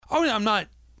Oh, no, I'm not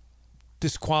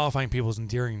disqualifying people's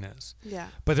endearingness. Yeah.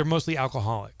 But they're mostly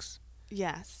alcoholics.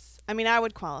 Yes. I mean, I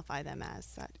would qualify them as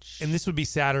such. And this would be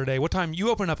Saturday. What time? You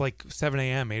open up like 7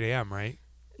 a.m., 8 a.m., right?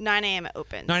 9 a.m. it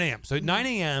opens. 9 a.m. So 9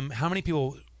 a.m., how many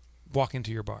people walk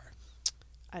into your bar?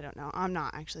 I don't know. I'm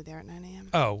not actually there at 9 a.m.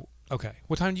 Oh, okay.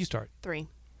 What time do you start? 3.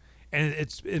 And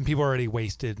people are already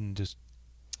wasted and just...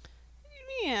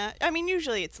 Yeah. I mean,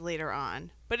 usually it's later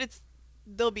on. But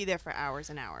they'll be there for hours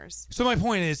and hours. So my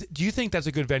point is, do you think that's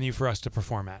a good venue for us to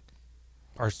perform at?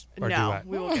 Our no, duet?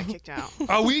 we will get kicked out.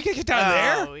 Oh, we get kicked out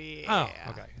there? Oh, yeah.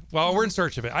 Oh, okay. Well, we're in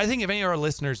search of it. I think if any of our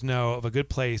listeners know of a good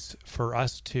place for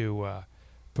us to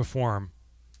perform,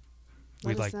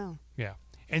 Let us know. Yeah.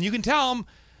 And you can tell them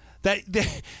that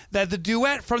the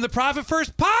duet from the Profit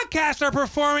First podcast are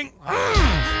performing.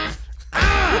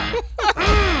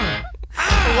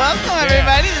 Welcome,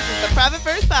 everybody. This is the Profit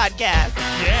First podcast.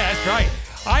 Yeah, that's right.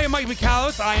 I am Mike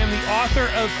McCallis. I am the author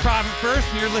of Profit First,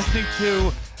 and you're listening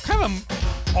to kind of an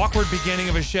awkward beginning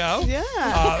of a show.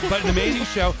 Yeah. But an amazing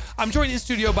show. I'm joined in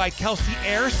studio by Kelsey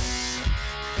Ayers.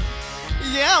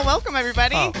 Yeah, welcome,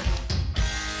 everybody. Oh.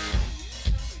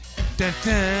 Dun,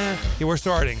 dun. Yeah, we're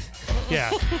starting.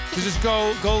 Yeah. So just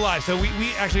go live. So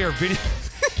we actually are video.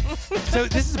 So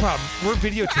this is the problem. We're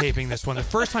videotaping this one. The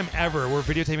first time ever we're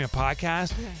videotaping a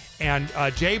podcast. And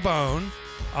Jay Bone,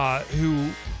 who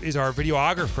is our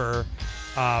videographer,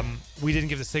 we didn't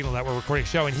give the signal that we're recording a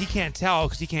show, and he can't tell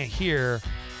because he can't hear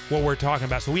what we're talking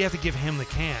about. So we have to give him the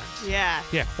cans. Yeah.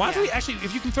 Yeah. Why don't we actually,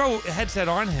 if you can throw a headset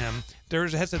on him,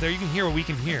 there's a headset there, you can hear what we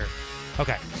can hear.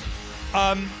 Okay.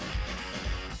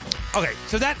 Okay,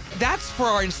 so that's for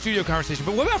our in-studio conversation.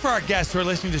 But what about for our guests who are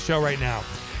listening to the show right now?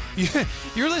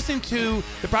 You're listening to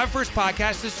the Profit First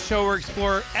podcast. This show where we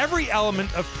explore every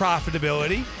element of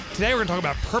profitability. Today we're going to talk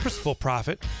about purposeful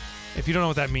profit. If you don't know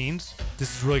what that means,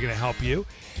 this is really going to help you.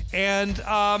 And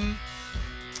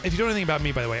if you don't know anything about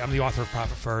me, by the way, I'm the author of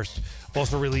Profit First. I've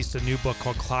also released a new book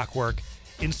called Clockwork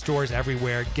in stores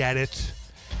everywhere. Get it.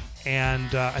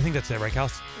 And I think that's it, right,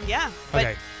 Kels? Yeah.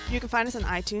 Okay. You can find us on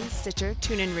iTunes, Stitcher,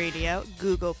 TuneIn Radio,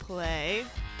 Google Play,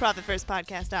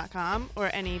 ProfitFirstPodcast.com, or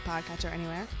any podcatcher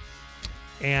anywhere.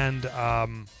 And I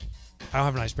don't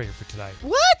have an icebreaker for today.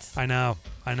 What? I know.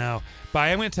 But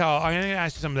I'm going to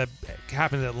ask you something that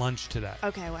happened at lunch today.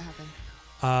 Okay, what happened?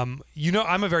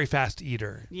 I'm a very fast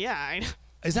eater. Yeah, I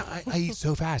know. I eat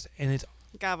so fast, and it's...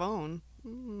 Gavone.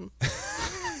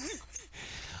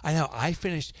 I know. I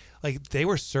finished, they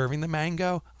were serving the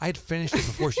mango. I had finished it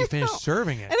before she finished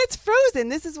serving it. And it's frozen.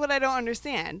 This is what I don't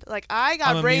understand. I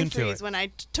got brain freeze when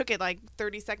I took it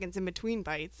 30 seconds in between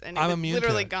bites, and it was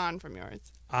literally gone from yours.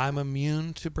 I'm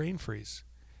immune to brain freeze.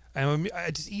 I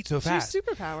just eat so fast. It's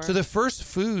your superpower. So the first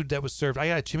food that was served, I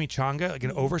got a chimichanga,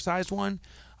 an oversized one.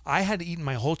 I had to eat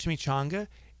my whole chimichanga,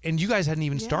 and you guys hadn't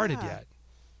even started yet.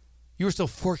 You were still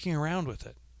forking around with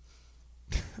it.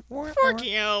 Fork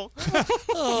you.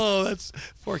 Oh, that's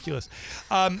forkulous.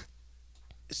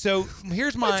 So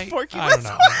here's my... What's I don't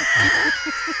know.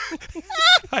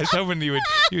 I was hoping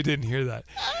you didn't hear that.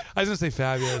 I was going to say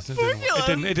fabulous. It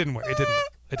didn't work. It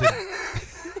didn't.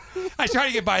 I try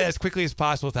to get by that as quickly as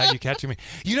possible without you catching me.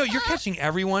 You're catching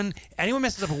everyone. Anyone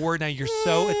messes up a word now, you're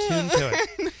so attuned to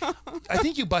it. I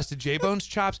think you busted J-Bone's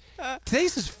chops.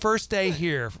 Today's his first day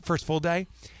here, first full day.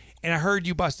 And I heard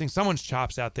you busting someone's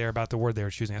chops out there about the word they were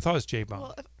choosing. I thought it was J-Bone.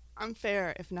 Well, I'm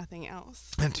fair, if nothing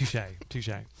else. Touche.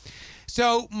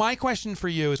 So my question for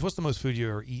you is, what's the most food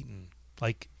you've ever eaten,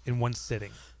 in one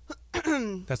sitting?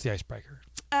 That's the icebreaker.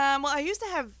 Well, I used to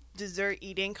have dessert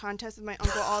eating contests with my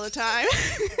uncle all the time.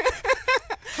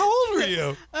 How old were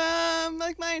you?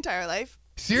 My entire life.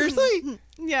 Seriously?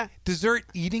 Yeah. Dessert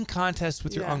eating contest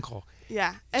with your uncle.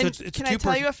 Yeah. And so it's can I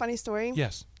tell you a funny story?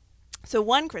 Yes. So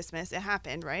one Christmas, it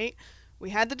happened, right?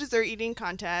 We had the dessert eating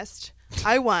contest.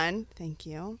 I won. Thank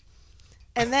you.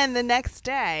 And then the next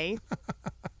day,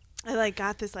 I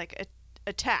got this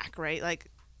attack, right?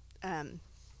 I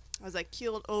was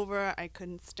keeled over. I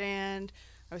couldn't stand.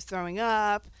 I was throwing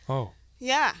up. Oh.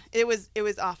 Yeah, it was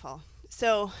awful.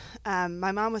 So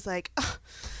my mom was like, oh,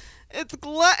 it's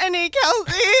gluttony,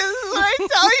 Kelsey. This is what I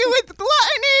tell you. It's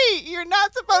gluttony. You're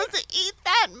not supposed to eat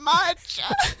that much.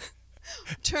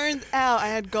 Turns out I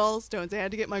had gallstones. I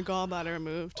had to get my gallbladder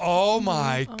removed. Oh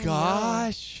my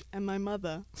gosh. And my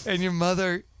mother. And your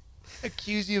mother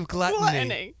accused you of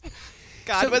gluttony.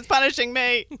 God was punishing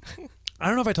me. I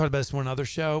don't know if I talked about this in one other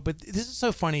show, but this is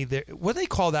so funny. What do they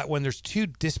call that when there's two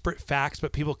disparate facts,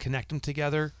 but people connect them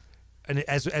together and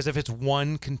as if it's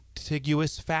one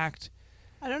contiguous fact?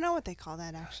 I don't know what they call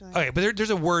that, actually. Okay, but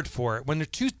there's a word for it. When there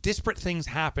two disparate things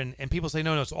happen and people say,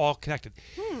 no, it's all connected.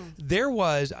 There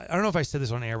was, I don't know if I said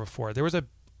this on air before, there was a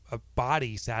a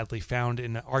body sadly found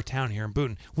in our town here in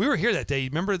Boonton. We were here that day.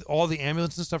 Remember all the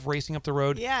ambulance and stuff racing up the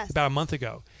road? Yes. About a month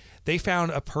ago. They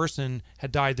found a person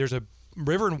had died. There's a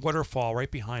river and waterfall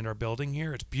right behind our building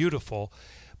here. It's beautiful,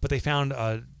 but they found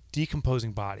a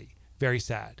decomposing body. Very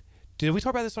sad. Did we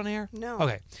talk about this on air? No.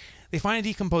 Okay. They find a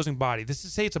decomposing body. This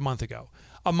is, say it's a month ago.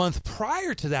 A month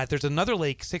prior to that, there's another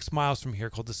lake 6 miles from here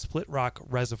called the Split Rock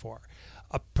Reservoir.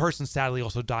 A person sadly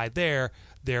also died there.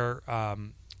 Their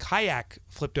kayak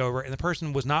flipped over, and the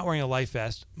person was not wearing a life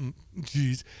vest, and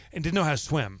didn't know how to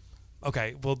swim.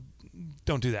 Okay, well,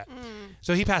 don't do that.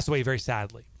 So he passed away very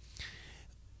sadly.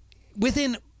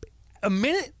 Within a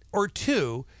minute or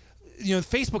two,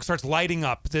 Facebook starts lighting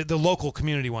up, the local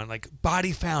community one, like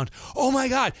body found. Oh my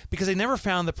God, because they never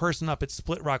found the person up at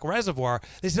Split Rock Reservoir.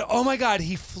 They said, oh my God,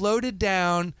 he floated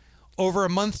down over a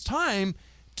month's time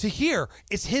to here.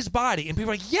 It's his body. And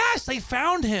people are like, yes, they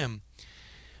found him.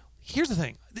 Here's the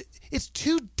thing. It's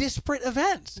two disparate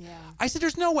events. Yeah. I said,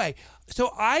 there's no way.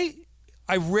 So I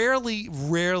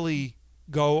rarely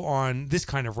go on this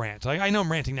kind of rant. Like, I know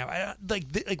I'm ranting now.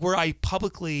 Like where I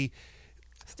publicly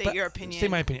State your opinion.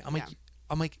 State my opinion.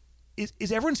 I'm like,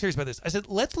 is everyone serious about this? I said,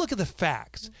 let's look at the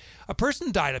facts. A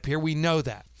person died up here. We know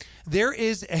that. There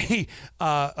is a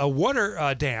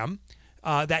water dam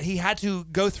that he had to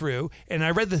go through, and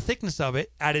I read the thickness of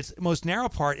it. At its most narrow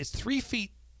part, it's 3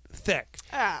 feet thick.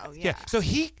 Oh, yeah. So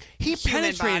he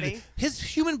penetrated. Body. His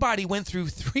human body went through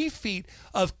 3 feet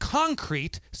of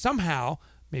concrete somehow,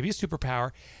 maybe a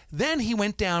superpower. Then he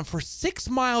went down for 6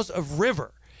 miles of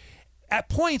river. At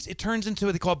points, it turns into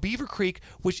what they call Beaver Creek,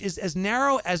 which is as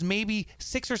narrow as maybe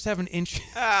 6 or 7 inches.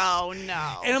 Oh,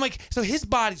 no. And I'm like, so his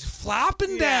body's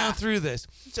flopping down through this.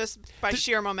 Just by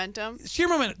sheer momentum? Sheer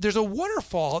momentum. There's a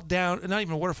waterfall down, not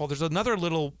even a waterfall, there's another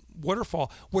little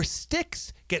waterfall where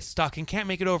sticks get stuck and can't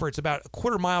make it over. It's about a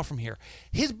quarter mile from here.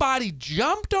 His body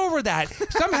jumped over that.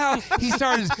 Somehow he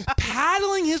started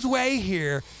paddling his way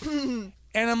here. And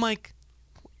I'm like,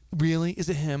 really? Is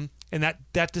it him? And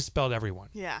that dispelled everyone.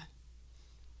 Yeah.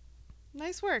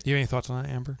 Nice work. Do you have any thoughts on that,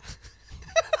 Amber?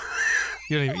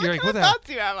 You're like, what the thoughts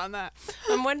do you have on that?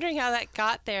 I'm wondering how that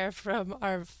got there from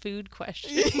our food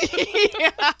question.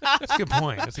 That's a good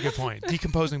point.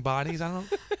 Decomposing bodies, I don't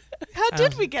know. How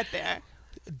did we get there?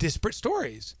 Disparate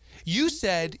stories. You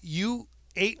said you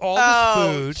ate all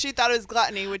the food. She thought it was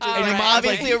gluttony, which is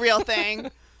obviously a real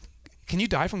thing. Can you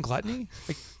die from gluttony?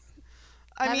 Like,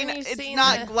 I mean, it's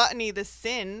not gluttony the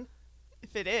sin,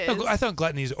 if it is. No, I thought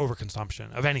gluttony is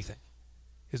overconsumption of anything.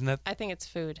 Isn't that? I think it's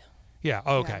food. Yeah.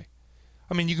 Oh, okay. Yeah.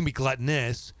 I mean, you can be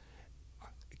gluttonous.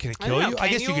 Can it kill you? I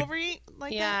guess you could overeat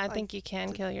like yeah, that? I think you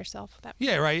can kill yourself with that.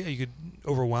 Yeah, right. You could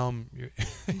overwhelm your.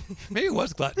 Maybe it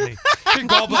was gluttony. Your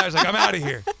gallbladder's like, I'm out of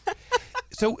here.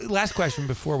 So, last question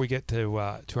before we get to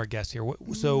our guests here.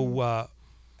 So,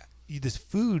 this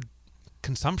food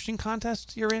consumption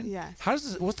contest you're in? Yes. How does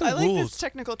this? What's the rules? I like this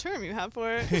technical term you have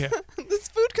for it. Yeah. This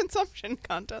food consumption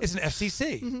contest. It's an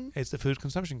FCC. Mm-hmm. It's the food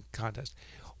consumption contest.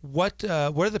 What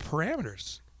are the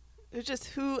parameters? It's just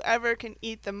whoever can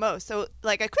eat the most. So,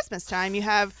 like at Christmas time, you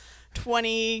have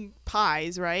 20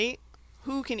 pies, right?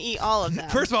 Who can eat all of them?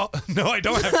 First of all, no, I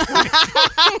don't have 20.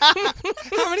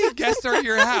 How many guests are at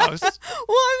your house? Well,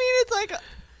 I mean, it's like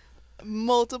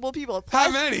multiple people. Plus,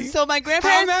 how many? So my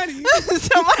grandparents. How many?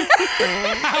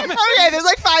 How many? Okay, there's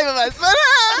like 5 of us, but.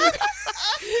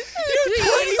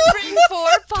 You bring 4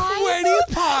 pies? 20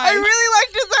 pies. I really like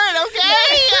dessert,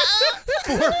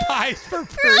 okay? 4 pies per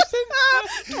person?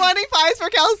 20 pies for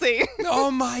Kelsey.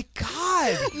 Oh my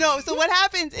God. No, so what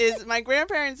happens is my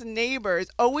grandparents' neighbors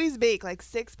always bake like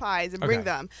 6 pies and bring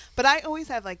them. But I always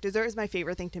have like dessert is my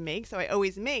favorite thing to make. So I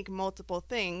always make multiple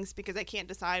things because I can't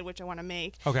decide which I want to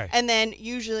make. Okay. And then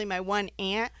usually my one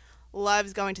aunt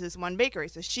loves going to this one bakery,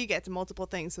 so she gets multiple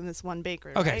things from this one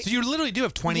bakery. Okay, right? So you literally do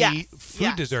have 20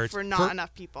 food desserts for not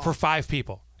enough people. For 5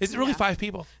 people. Is it really 5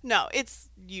 people? No, it's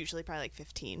usually probably like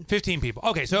 15. 15 people.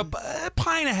 Okay, so a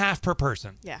pie and a half per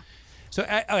person. Yeah. So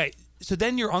okay, so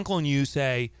then your uncle and you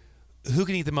say, who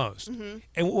can eat the most? Mm-hmm.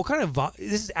 And what kind of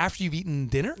this is after you've eaten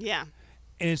dinner? Yeah.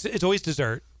 And it's always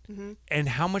dessert. Mm-hmm. And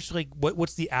how much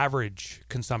what's the average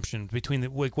consumption between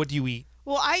what do you eat?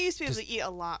 Well, I used to be able to eat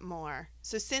a lot more.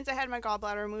 So since I had my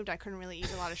gallbladder removed, I couldn't really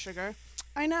eat a lot of sugar.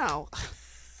 I know.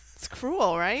 It's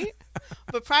cruel, right?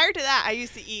 But prior to that, I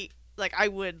used to eat, like I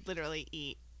would literally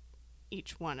eat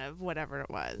each one of whatever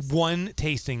it was. One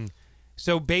tasting.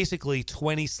 So basically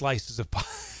 20 slices of pie.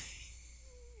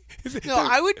 No,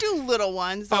 I would do little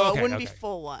ones, though it wouldn't be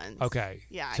full ones. Okay.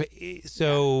 Yeah.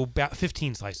 So about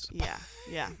 15 slices of pie.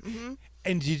 Yeah. Mm-hmm.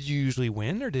 And did you usually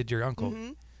win, or did your uncle?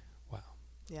 Mm-hmm. Wow.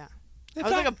 Yeah. I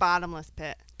was like a bottomless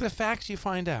pit. The facts you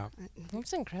find out.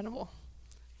 That's incredible.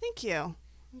 Thank you.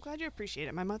 I'm glad you appreciate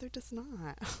it. My mother does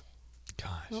not. Gosh.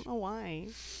 I don't know why.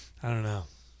 I don't know.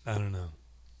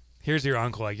 Here's your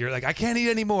uncle. Like, you're like, I can't eat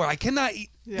anymore. I cannot eat.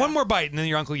 Yeah. One more bite. And then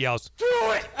your uncle yells, do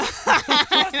it.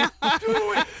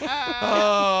 Do it.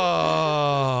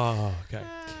 Oh, okay.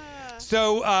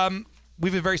 So we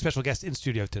have a very special guest in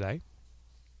studio today.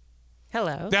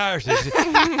 Hello. There she is.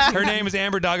 Her name is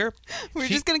Amber Duggar. We're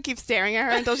just going to keep staring at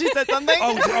her until she said something.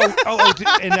 And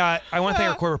I want to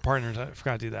thank our corporate partners. I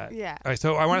forgot to do that. Yeah. All right,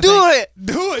 so I want to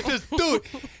Do it. Just do it.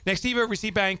 Nextiva,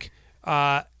 Receipt Bank,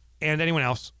 and anyone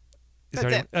else.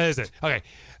 That's it. That is it. Okay.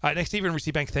 Nextiva and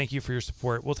Receipt Bank, thank you for your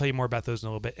support. We'll tell you more about those in a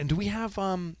little bit. And do we have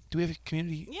a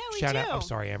community shout out? I'm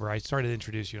sorry, Amber. I started to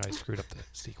introduce you and I screwed up the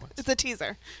sequence. It's a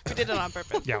teaser. We did it on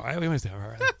purpose. Yeah, we always do. All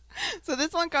right. So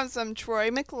this one comes from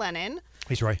Troy McLennan.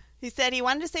 Hey, Troy. He said he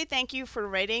wanted to say thank you for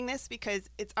writing this because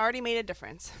it's already made a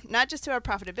difference, not just to our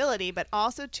profitability, but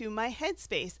also to my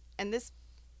headspace and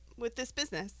with this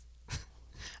business.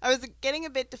 I was getting a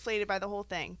bit deflated by the whole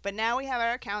thing, but now we have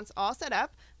our accounts all set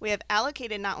up. We have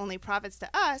allocated not only profits to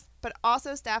us, but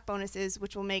also staff bonuses,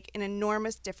 which will make an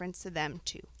enormous difference to them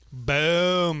too.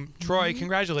 Boom. Troy,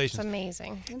 congratulations. It's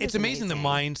amazing. It's amazing the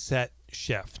mindset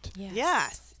shift.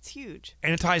 Yes, it's huge.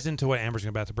 And it ties into what Amber's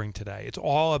about to bring today. It's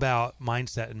all about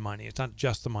mindset and money. It's not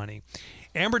just the money.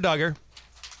 Amber Duggar,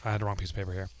 I had the wrong piece of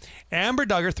paper here. Amber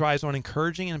Duggar thrives on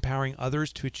encouraging and empowering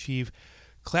others to achieve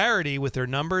clarity with their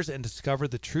numbers and discover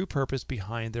the true purpose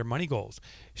behind their money goals.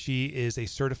 She is a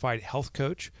certified health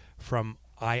coach from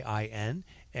IIN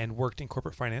and worked in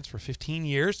corporate finance for 15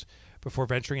 years before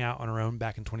venturing out on her own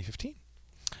back in 2015.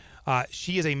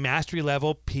 She is a mastery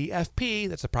level PFP.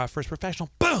 That's a Profit First Professional.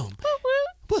 Boom!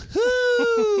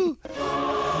 Woohoo!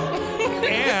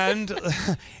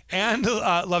 and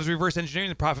loves reverse engineering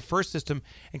the Profit First system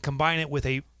and combine it with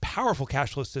a powerful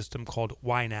cash flow system called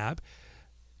YNAB.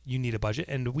 You need a budget.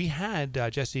 And we had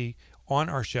Jesse on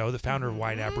our show, the founder of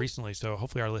YNAB, recently, so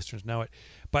hopefully our listeners know it.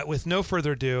 But with no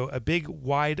further ado, a big,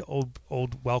 wide, old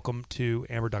welcome to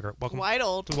Amber Duggar. Welcome. Wide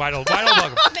old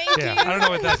welcome. Thank you. I don't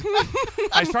know what that's.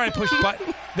 I was trying to push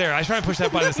button. There, I was trying to push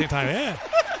that button at the same time. Yeah.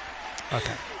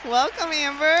 Okay. Welcome,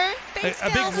 Amber. Thanks,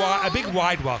 A big,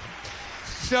 wide welcome.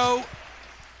 So,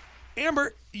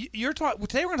 Amber, today we're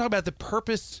going to talk about the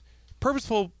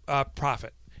purposeful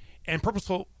profit and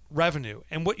purposeful revenue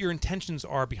and what your intentions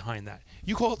are behind that.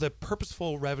 You call it the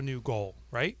purposeful revenue goal,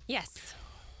 right? Yes.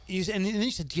 And then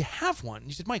you said, do you have one?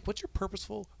 You said, Mike, what's your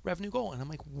purposeful revenue goal? And I'm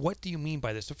like, what do you mean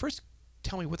by this? So first,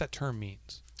 tell me what that term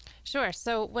means. Sure.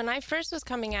 So when I first was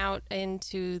coming out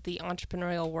into the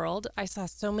entrepreneurial world, I saw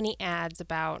so many ads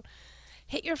about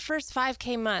hit your first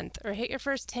 5K month or hit your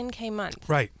first 10K month.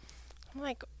 Right. I'm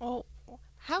like, oh,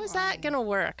 how is that going to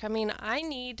work? I mean, I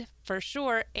need for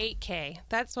sure 8K.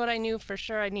 That's what I knew for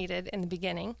sure I needed in the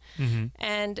beginning. Mm-hmm.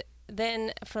 And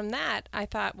then from that, I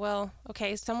thought, well,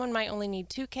 okay, someone might only need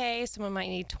 2K, someone might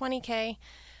need 20K.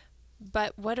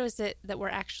 But what is it that we're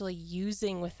actually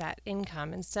using with that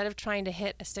income? Instead of trying to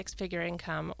hit a 6-figure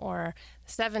income or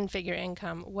 7-figure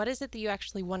income, what is it that you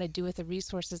actually want to do with the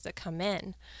resources that come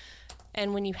in?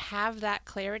 And when you have that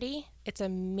clarity, it's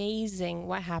amazing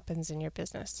what happens in your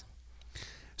business.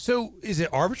 So is it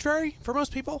arbitrary for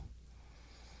most people?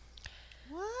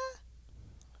 What?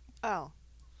 Oh.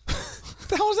 What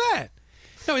the hell is that?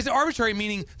 No, is it arbitrary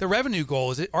meaning the revenue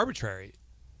goal? Is it arbitrary?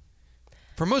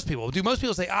 For most people, do most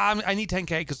people say, I need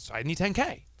 10K because I need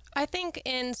 10K? I think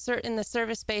in the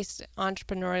service-based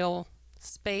entrepreneurial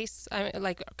space,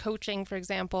 like coaching, for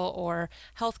example, or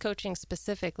health coaching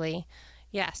specifically,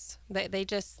 yes, they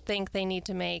just think they need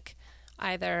to make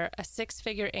either a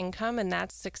 6-figure income and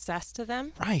that's success to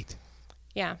them. Right.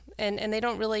 Yeah, and they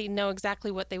don't really know exactly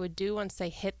what they would do once they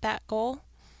hit that goal.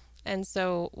 And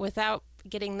so without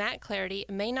getting that clarity,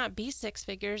 it may not be 6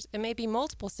 figures, it may be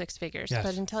multiple 6 figures. Yes.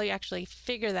 But until you actually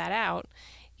figure that out,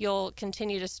 you'll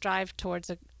continue to strive towards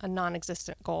a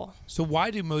non-existent goal. So why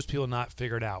do most people not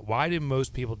figure it out? Why do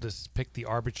most people just pick the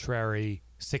arbitrary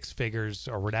 6 figures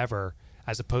or whatever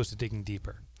as opposed to digging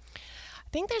deeper?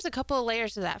 I think there's a couple of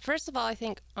layers to that. First of all, I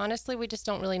think, honestly, we just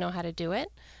don't really know how to do it.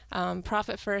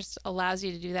 Profit First allows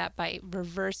you to do that by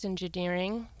reverse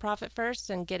engineering Profit First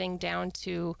and getting down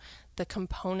to the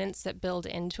components that build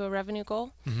into a revenue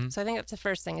goal. Mm-hmm. So I think that's the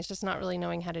first thing. It's just not really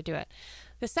knowing how to do it.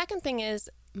 The second thing is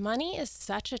money is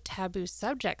such a taboo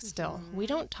subject still. Mm-hmm. We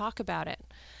don't talk about it.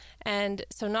 And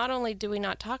so not only do we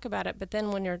not talk about it, but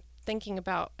then when you're thinking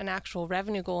about an actual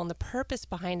revenue goal and the purpose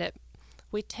behind it,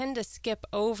 we tend to skip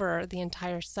over the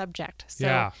entire subject.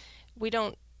 So we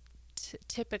don't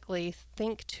typically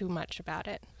think too much about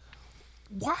it.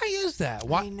 Why is that?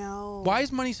 Why? I know. Why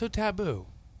is money so taboo?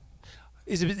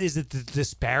 Is it the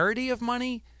disparity of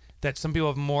money that some people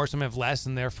have more, some have less,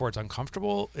 and therefore it's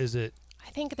uncomfortable? Is it? I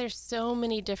think there's so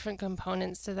many different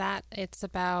components to that. It's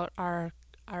about our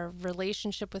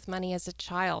relationship with money as a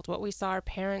child, what we saw our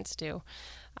parents do,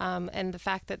 and the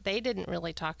fact that they didn't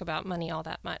really talk about money all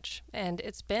that much. And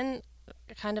it's been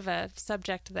kind of a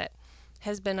subject that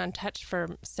has been untouched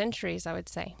for centuries, I would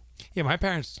say. Yeah, my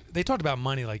parents, they talked about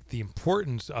money, like the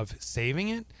importance of saving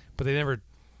it, but they never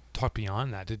talked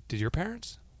beyond that. Did your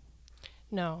parents?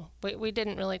 No, we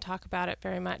didn't really talk about it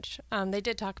very much. They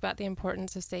did talk about the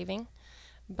importance of saving,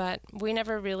 but we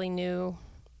never really knew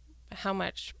how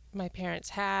much my parents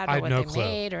had or what they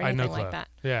made or anything like that.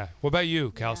 Yeah. What about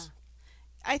you, Kels?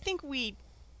 Yeah. I think we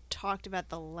talked about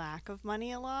the lack of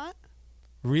money a lot.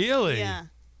 Really? Yeah.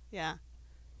 Yeah.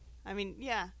 I mean,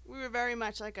 yeah, we were very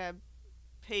much like a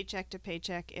paycheck to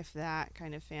paycheck, if that,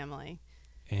 kind of family.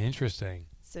 Interesting.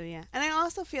 So, yeah. And I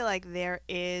also feel like there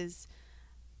is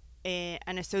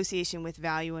an association with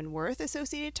value and worth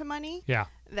associated to money. Yeah.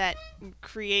 That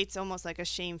creates almost like a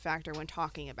shame factor when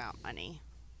talking about money,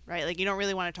 right? Like you don't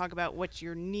really want to talk about what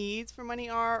your needs for money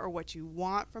are or what you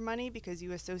want for money because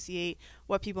you associate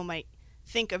what people might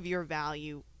think of your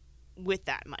value with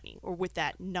that money or with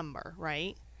that number,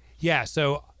 right? Yeah.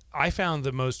 So I found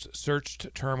the most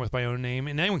searched term with my own name,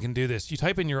 and anyone can do this. You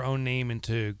type in your own name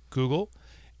into Google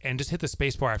and just hit the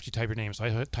space bar after you type your name. So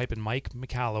I type in Mike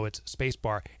Michalowicz space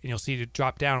bar, and you'll see it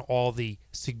drop down all the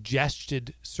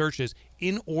suggested searches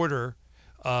in order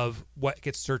of what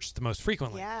gets searched the most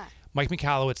frequently. Yeah. Mike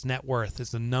Michalowicz net worth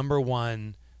is the number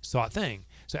one sought thing.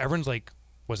 So everyone's like,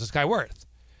 what's this guy worth?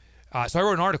 So I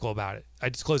wrote an article about it. I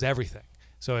disclose everything.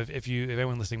 So if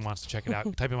anyone listening wants to check it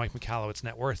out, type in Mike Michalowicz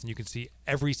net worth, and you can see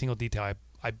every single detail.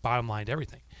 I bottom lined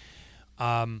everything.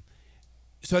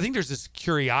 So I think there's this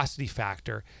curiosity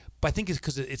factor, but I think it's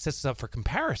because it sets us up for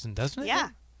comparison, doesn't it? Yeah.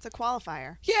 It's a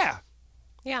qualifier. Yeah.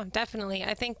 Yeah, definitely.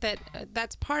 I think that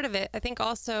that's part of it. I think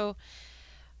also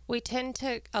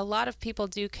a lot of people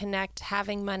do connect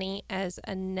having money as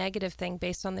a negative thing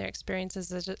based on their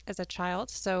experiences as a child.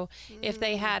 So if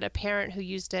they had a parent who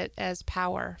used it as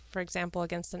power, for example,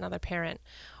 against another parent,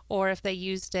 or if they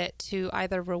used it to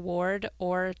either reward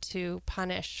or to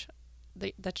punish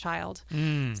the child.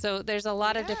 So there's a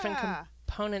lot of different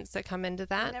components that come into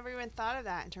that. I never even thought of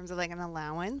that in terms of like an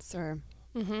allowance or...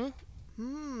 Did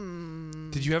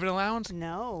you have an allowance?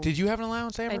 No. Did you have an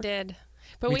allowance, Amber? I did.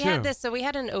 But Me we too. had this, so we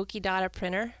had an Okie Data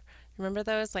printer. Remember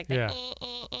those? Like Yeah.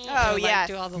 Oh, yes.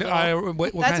 Do all the No, little...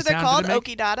 what That's kind what of they're sound called, did it make?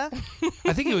 Okie Data?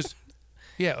 I think it was,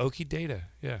 Okie Data.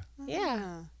 Yeah.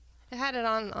 Yeah. It had it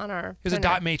on our It was a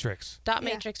dot matrix. Dot Yeah.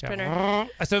 matrix Yeah. printer.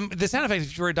 So the sound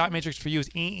effect for a dot matrix for you is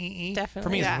e. Definitely. For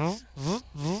me, Yeah. it's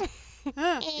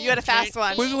You had a fast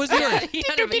one. What was yours? You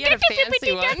had a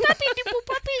fancy one.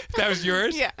 That was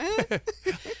yours? Yeah.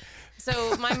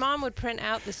 So my mom would print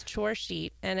out this chore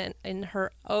sheet, and in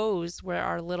her O's were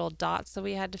our little dots that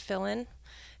we had to fill in.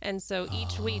 And so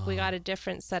each week we got a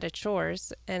different set of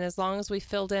chores, and as long as we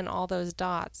filled in all those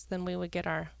dots, then we would get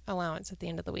our allowance at the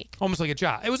end of the week. Almost like a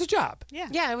job. It was a job. Yeah.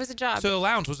 Yeah, it was a job. So the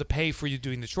allowance was to pay for you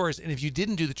doing the chores, and if you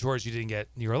didn't do the chores, you didn't get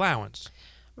your allowance.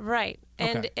 Right.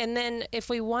 And Okay. and then if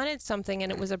we wanted something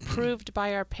and it was approved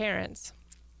by our parents,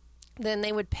 then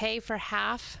they would pay for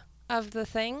half of the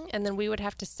thing, and then we would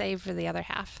have to save for the other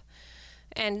half.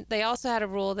 And they also had a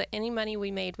rule that any money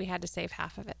we made, we had to save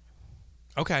half of it.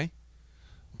 Okay.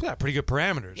 Yeah, pretty good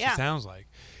parameters, Yeah. it sounds like.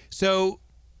 So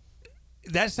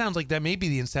that sounds like that may be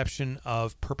the inception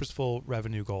of purposeful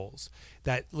revenue goals.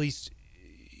 That at least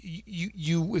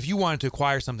you if you wanted to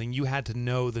acquire something, you had to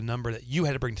know the number that you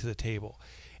had to bring to the table.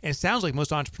 And it sounds like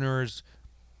most entrepreneurs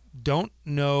don't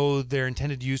know their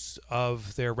intended use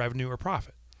of their revenue or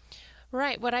profit.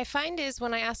 Right. What I find is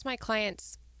when I ask my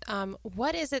clients,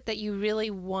 what is it that you really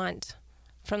want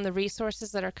from the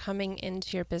resources that are coming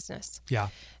into your business? Yeah.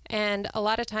 And a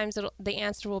lot of times the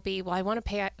answer will be, well, I want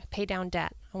to pay down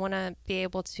debt. I want to be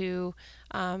able to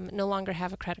no longer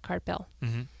have a credit card bill.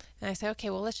 Mm-hmm. And I say, okay,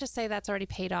 well, let's just say that's already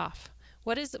paid off.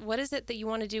 What is it that you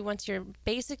want to do once your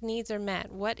basic needs are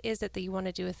met? What is it that you want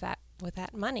to do with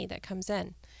that money that comes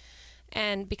in?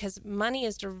 And because money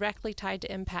is directly tied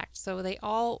to impact, so they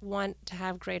all want to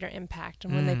have greater impact.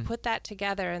 And when they put that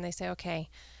together and they say, okay,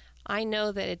 I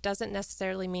know that it doesn't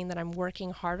necessarily mean that I'm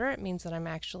working harder. It means that I'm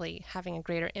actually having a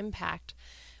greater impact.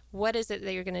 What is it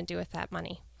that you're going to do with that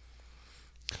money?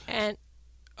 And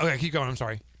Okay, keep going. I'm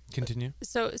sorry. Continue.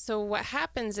 so what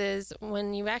happens is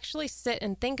when you actually sit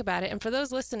and think about it, and for those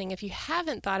listening, if you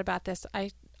haven't thought about this,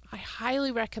 I I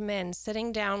highly recommend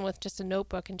sitting down with just a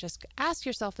notebook and just ask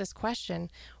yourself this question: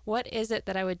 what is it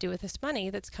that I would do with this money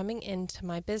that's coming into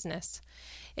my business?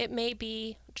 It may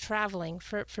be traveling.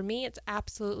 For me, it's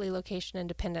absolutely location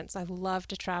independence. I love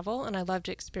to travel and I love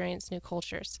to experience new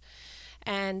cultures.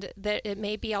 And that it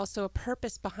may be also a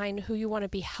purpose behind who you want to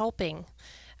be helping,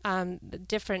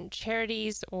 different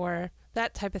charities or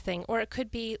that type of thing. Or it could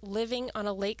be living on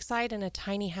a lakeside in a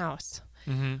tiny house.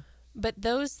 Mm-hmm. But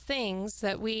those things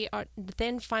that we are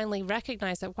then finally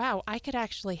recognize that, wow, I could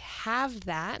actually have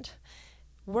that,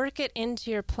 work it into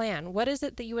your plan. What is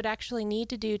it that you would actually need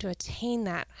to do to attain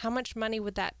that? How much money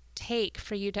would that take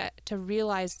for you to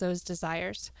realize those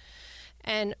desires?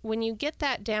 And when you get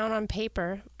that down on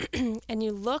paper and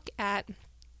you look at,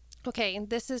 okay,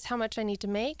 this is how much I need to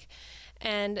make,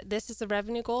 and this is the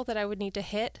revenue goal that I would need to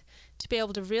hit to be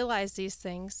able to realize these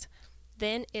things,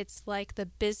 then it's like the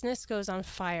business goes on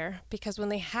fire, because when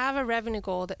they have a revenue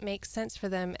goal that makes sense for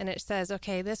them and it says,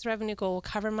 okay, this revenue goal will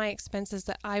cover my expenses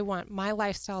that I want, my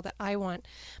lifestyle that I want,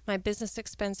 my business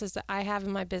expenses that I have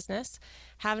in my business,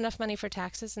 have enough money for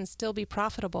taxes and still be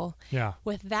profitable. Yeah.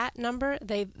 With that number,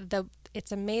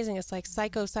 it's amazing. It's like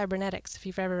psycho-cybernetics, if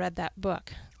you've ever read that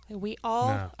book. We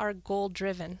all are goal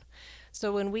driven.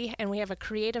 So when we have a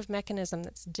creative mechanism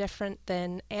that's different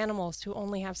than animals who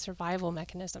only have survival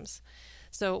mechanisms.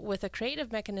 So with a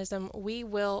creative mechanism, we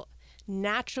will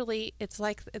naturally, it's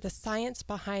like the science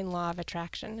behind law of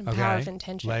attraction and power of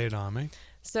intention. Lay it on me.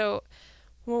 So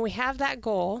when we have that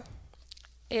goal,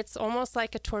 it's almost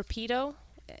like a torpedo.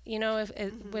 You know,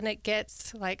 when it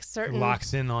gets like certain... It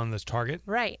locks in on this target.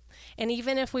 Right. And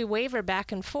even if we waver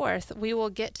back and forth, we will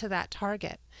get to that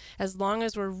target as long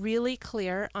as we're really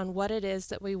clear on what it is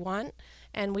that we want.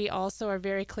 And we also are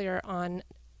very clear on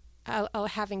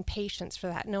having patience for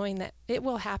that, knowing that it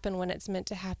will happen when it's meant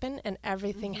to happen and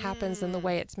everything happens in the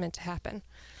way it's meant to happen.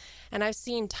 And I've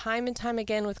seen time and time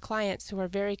again with clients who are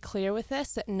very clear with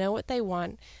this, that know what they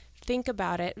want, think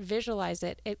about it, visualize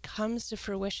it, it comes to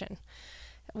fruition.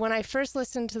 When I first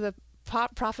listened to the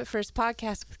Profit First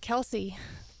podcast with Kelsey,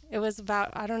 it was about,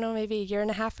 I don't know, maybe a year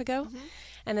and a half ago. Mm-hmm.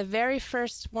 And the very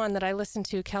first one that I listened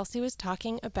to, Kelsey was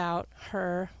talking about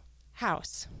her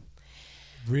house.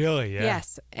 Really? Yeah.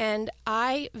 Yes. And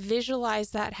I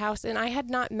visualized that house, and I had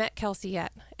not met Kelsey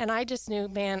yet. And I just knew,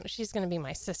 man, she's going to be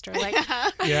my sister. Like,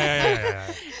 yeah.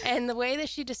 And the way that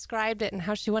she described it and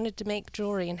how she wanted to make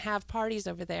jewelry and have parties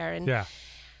over there. And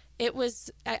it was,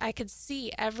 I could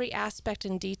see every aspect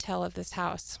and detail of this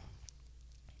house.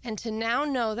 And to now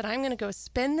know that I'm going to go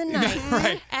spend the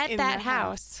night at that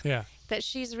house that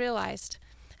she's realized.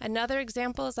 Another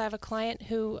example is I have a client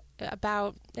who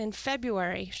about in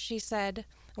February, she said,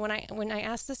 when I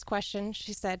asked this question,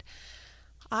 she said,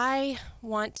 I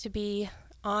want to be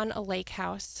on a lake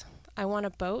house. I want a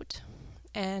boat.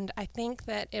 And I think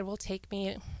that it will take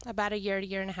me about a year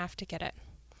and a half to get it.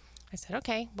 I said,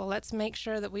 okay, well, let's make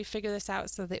sure that we figure this out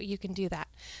so that you can do that.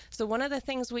 So one of the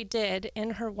things we did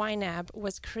in her YNAB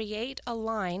was create a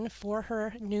line for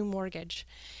her new mortgage.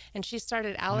 And she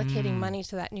started allocating money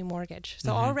to that new mortgage.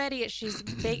 So already she's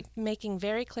making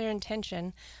very clear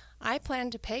intention. I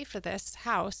plan to pay for this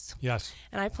house. Yes.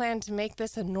 And I plan to make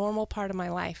this a normal part of my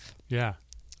life. Yeah.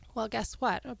 Well, guess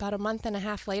what? About a month and a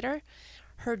half later,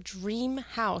 her dream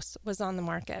house was on the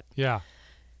market. Yeah.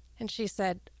 And she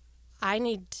said, I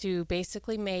need to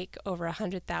basically make over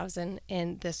 $100,000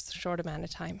 in this short amount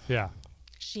of time. Yeah.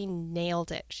 She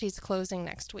nailed it. She's closing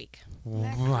next week. Oh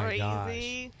my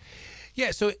gosh.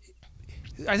 Yeah, so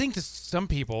I think to some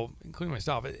people, including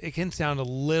myself, it can sound a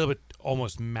little bit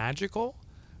almost magical,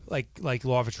 like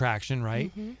law of attraction,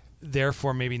 right? Mm-hmm.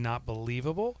 Therefore, maybe not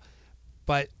believable.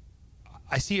 But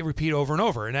I see it repeat over and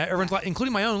over, and everyone's life,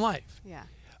 including my own life. Yeah.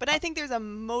 But I think there's a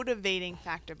motivating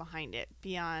factor behind it,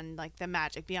 beyond like the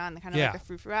magic, beyond the kind of like the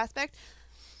frou-frou aspect.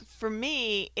 For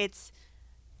me, it's,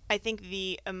 I think,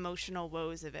 the emotional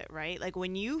woes of it, right? Like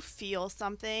when you feel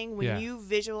something, when you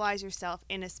visualize yourself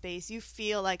in a space, you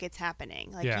feel like it's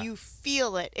happening. Like you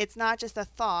feel it. It's not just a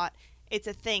thought. It's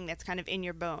a thing that's kind of in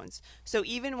your bones. So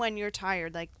even when you're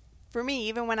tired, like for me,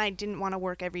 even when I didn't want to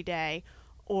work every day,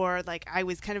 or like I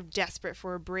was kind of desperate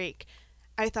for a break,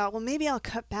 I thought, well, maybe I'll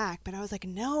cut back. But I was like,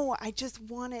 no, I just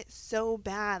want it so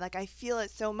bad. Like I feel it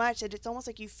so much that it's almost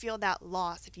like you feel that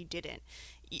loss if you didn't.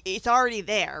 It's already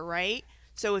there, right?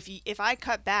 So if I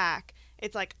cut back,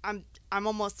 it's like I'm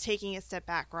almost taking a step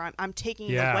back, or I'm taking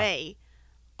it away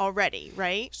already,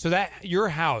 right? So that your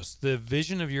house, the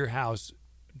vision of your house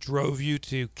drove you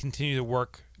to continue to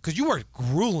work, because you worked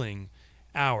grueling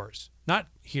hours. Not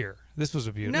here. This was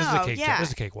a beauty. No, This is a cake. yeah. This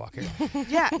is a cakewalk here.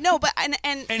 Yeah, no, but and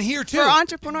here too for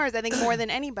entrepreneurs, I think more than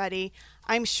anybody,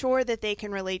 I'm sure that they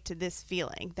can relate to this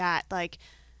feeling that like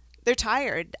they're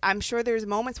tired. I'm sure there's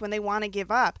moments when they want to give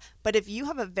up, but if you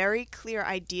have a very clear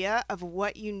idea of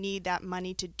what you need that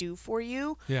money to do for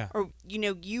you, Yeah. or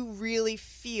you really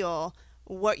feel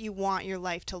what you want your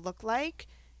life to look like,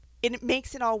 it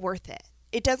makes it all worth it.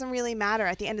 It doesn't really matter.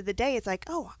 At the end of the day, it's like,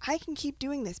 oh, I can keep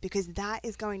doing this because that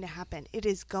is going to happen. It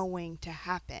is going to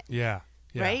happen. Yeah.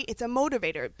 Yeah. Right? It's a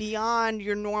motivator beyond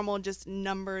your normal just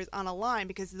numbers on a line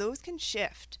because those can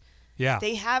shift. Yeah.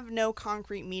 They have no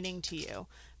concrete meaning to you.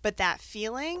 But that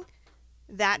feeling,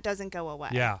 that doesn't go away.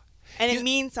 Yeah. And it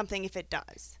means something if it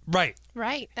does. Right.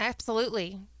 Right.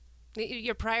 Absolutely.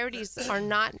 Your priorities are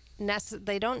not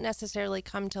they don't necessarily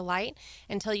come to light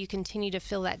until you continue to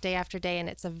feel that day after day, and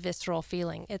it's a visceral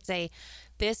feeling. It's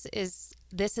this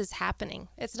is happening.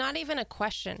 It's not even a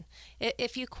question.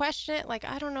 If you question it, like,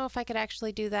 I don't know if I could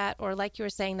actually do that, or like you were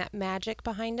saying, that magic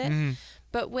behind it. Mm-hmm.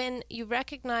 But when you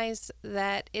recognize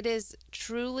that it is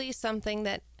truly something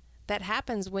that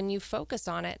happens when you focus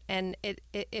on it, and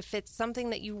if it's something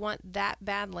that you want that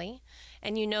badly,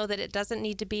 and you know that it doesn't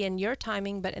need to be in your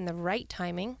timing but in the right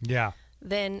timing, Yeah.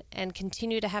 then and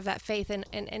continue to have that faith. And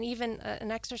even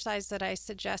an exercise that I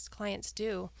suggest clients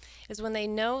do is when they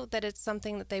know that it's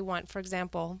something that they want, for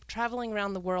example, traveling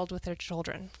around the world with their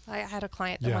children. I had a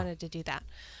client that wanted to do that.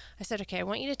 I said, okay, I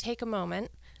want you to take a moment,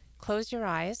 close your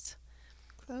eyes.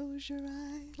 Close your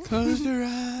eyes. Close your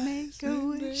eyes. Make a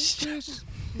wish.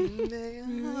 May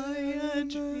all your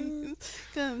dreams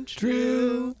come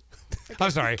true.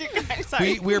 I'm sorry.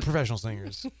 Sorry. We're professional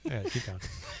singers. Yeah, keep going.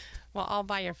 Well, I'll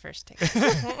buy your first ticket.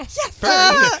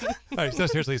 All right, so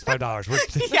seriously, it's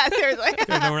 $5. Yeah, seriously.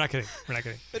 No, we're not kidding. We're not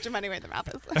kidding. Put your money where the mouth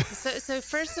is. So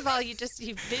first of all, you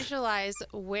visualize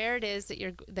where it is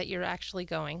that you're actually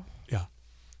going. Yeah.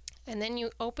 And then you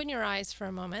open your eyes for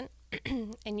a moment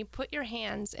and you put your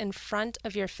hands in front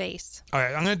of your face. All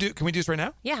right, can we do this right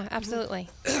now? Yeah, absolutely.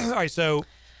 All right, so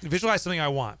visualize something I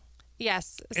want.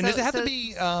 Yes. And does it have to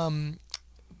be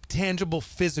tangible,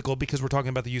 physical, because we're talking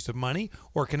about the use of money,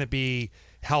 or can it be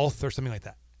health or something like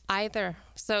that? Either.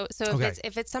 So Okay.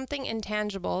 if it's something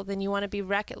intangible, then you want to be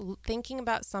thinking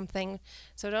about something.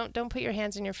 So don't put your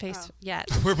hands in your face yet.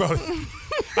 We're both.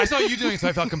 I saw you doing it, so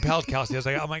I felt compelled, Kelsey.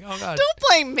 I'm like, oh God. Don't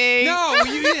blame me. No,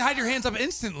 you didn't hide your hands up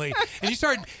instantly. And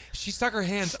she stuck her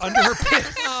hands under her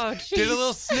pits. Oh, Did a geez.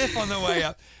 little sniff on the way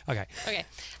up. Okay. Okay.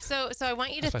 So I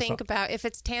want you to That's what I think saw. about, if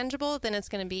it's tangible, then it's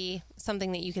going to be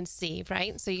something that you can see,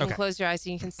 right? So you can Okay. close your eyes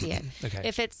and you can see it. Okay.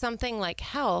 If it's something like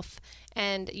health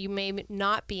and you may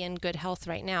not be in good health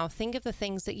right now, think of the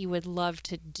things that you would love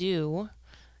to do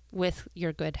with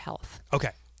your good health.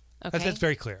 Okay. Okay. That's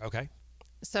very clear. Okay.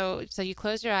 So you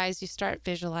close your eyes, you start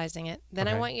visualizing it. Then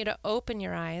I Okay. want you to open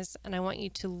your eyes and I want you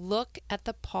to look at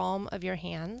the palm of your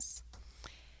hands.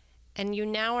 And you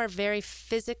now are very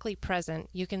physically present.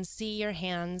 You can see your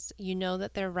hands. You know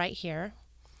that they're right here.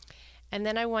 And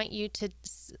then I want you to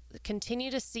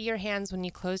continue to see your hands when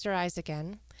you close your eyes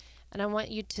again. And I want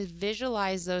you to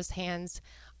visualize those hands,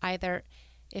 either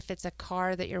if it's a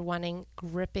car that you're wanting,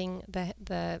 gripping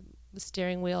the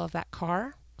steering wheel of that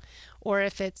car, or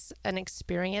if it's an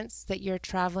experience that you're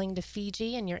traveling to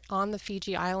Fiji and you're on the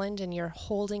Fiji island and you're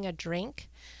holding a drink.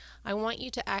 I want you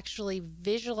to actually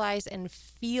visualize and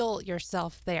feel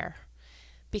yourself there.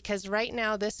 Because right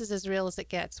now, this is as real as it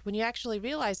gets. When you actually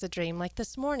realize the dream, like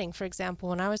this morning, for example,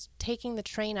 when I was taking the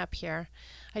train up here,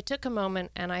 I took a moment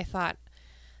and I thought,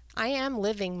 I am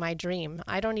living my dream.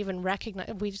 I don't even recognize,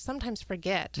 we sometimes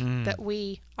forget that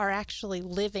we are actually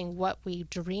living what we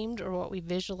dreamed or what we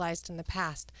visualized in the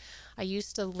past. I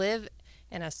used to live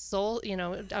in a soul,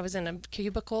 I was in a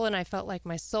cubicle and I felt like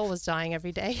my soul was dying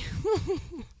every day.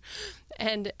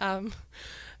 And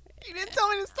You didn't tell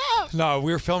me to stop. No,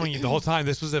 we were filming you the whole time.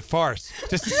 This was a farce,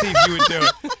 just to see if you would do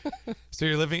it. So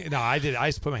you're living. No, I did. I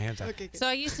just put my hands up. Okay, good. so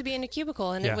I used to be in a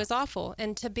cubicle and Yeah. it was awful.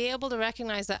 And to be able to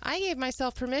recognize that I gave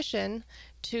myself permission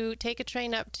to take a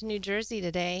train up to New Jersey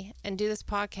today and do this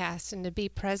podcast and to be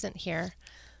present here,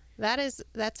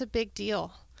 that's a big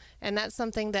deal. And that's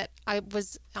something that I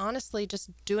was honestly just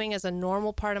doing as a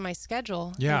normal part of my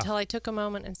schedule until I took a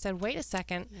moment and said, wait a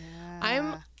second,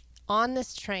 I'm on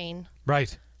this train.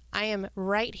 Right. I am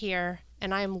right here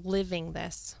and I am living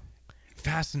this.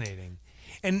 Fascinating.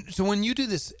 And so when you do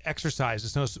this exercise,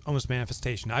 it's almost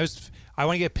manifestation. I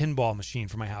want to get a pinball machine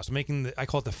for my house. I'm making I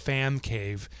call it the fam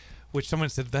cave, which someone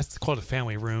said that's called a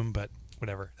family room, but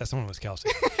whatever. That someone was Kelsey.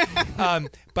 But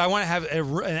I want to have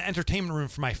an entertainment room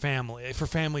for my family, for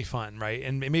family fun, right?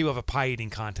 And maybe we'll have a pie eating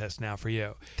contest now for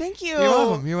you. Thank you. You're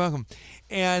welcome. You're welcome.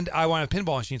 And I want a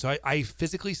pinball machine, so I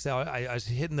physically sell it. I was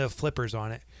hitting the flippers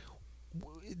on it.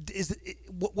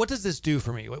 What does this do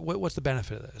for me? What's the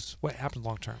benefit of this? What happens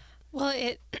long term? Well,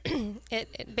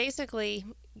 it basically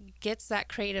gets that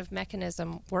creative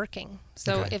mechanism working.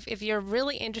 So Okay. if you're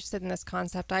really interested in this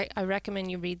concept, I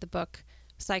recommend you read the book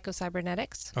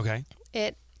Psycho-Cybernetics. Okay.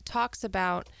 It talks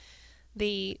about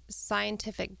the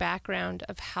scientific background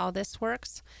of how this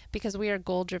works, because we are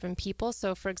goal-driven people.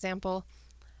 So, for example,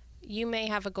 you may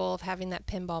have a goal of having that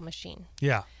pinball machine.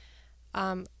 Yeah.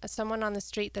 Someone on the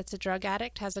street that's a drug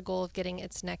addict has a goal of getting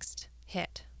its next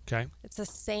hit. Okay. It's the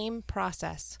same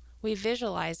process. We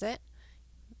visualize it.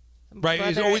 Right.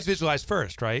 It's whether always visualized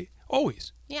first, right?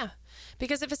 Always. Yeah.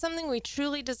 Because if it's something we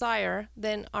truly desire,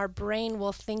 then our brain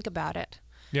will think about it.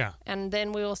 Yeah. And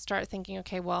then we will start thinking,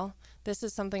 okay, well, this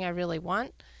is something I really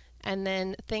want. And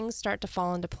then things start to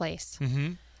fall into place.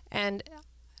 Mm-hmm. And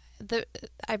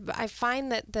I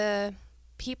find that the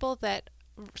people that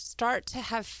start to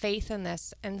have faith in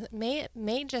this, and it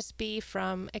may just be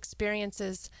from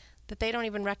experiences that they don't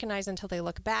even recognize until they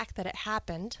look back that it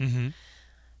happened. Mm-hmm.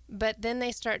 But then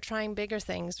they start trying bigger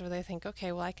things where they think,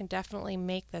 okay, well, I can definitely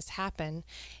make this happen.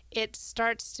 It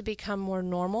starts to become more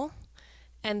normal.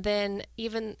 And then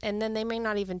they may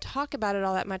not even talk about it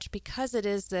all that much because it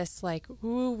is this like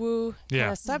woo-woo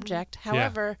kind of subject. Mm-hmm.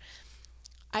 However,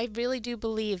 I really do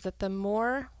believe that the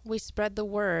more we spread the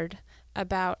word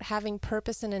about having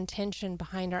purpose and intention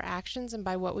behind our actions and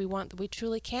by what we want, that we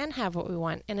truly can have what we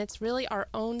want. And it's really our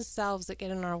own selves that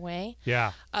get in our way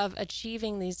of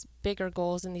achieving these bigger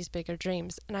goals and these bigger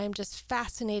dreams. And I am just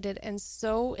fascinated and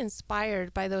so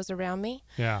inspired by those around me.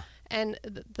 Yeah. And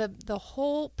the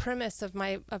whole premise of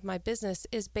my business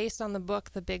is based on the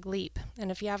book The Big Leap.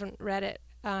 And if you haven't read it,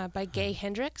 by Gay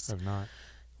Hendricks, I've not.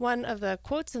 one of the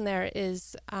quotes in there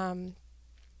is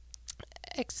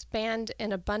expand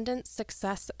in abundance,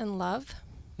 success, and love,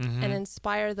 and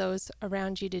inspire those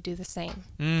around you to do the same.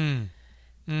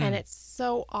 And it's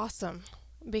so awesome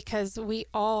because we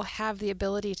all have the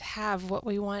ability to have what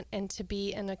we want and to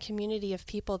be in a community of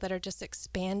people that are just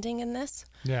expanding in this.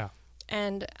 Yeah.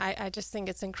 And I just think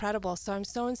it's incredible. So I'm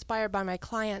so inspired by my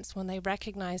clients when they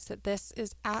recognize that this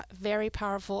is very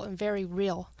powerful and very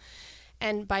real.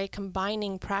 And by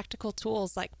combining practical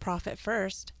tools like Profit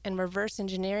First and reverse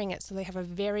engineering it so they have a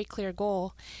very clear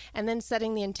goal, and then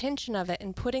setting the intention of it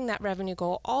and putting that revenue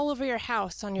goal all over your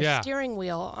house, on your steering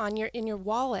wheel, in your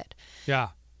wallet. Yeah.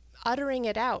 Uttering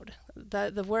it out.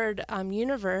 The word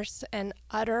universe, and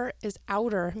utter is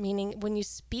outer, meaning when you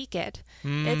speak it,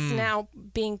 it's now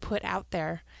being put out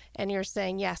there. And you're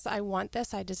saying, yes, I want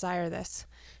this, I desire this.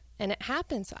 And it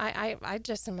happens. I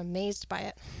just am amazed by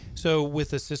it. So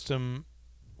with the system,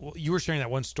 you were sharing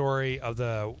that one story of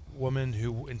the woman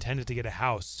who intended to get a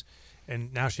house,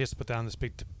 and now she has to put down this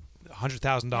big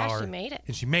 $100,000. Yeah, she made it.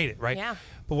 And she made it, right? Yeah.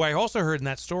 But what I also heard in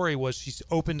that story was she's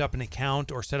opened up an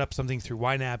account or set up something through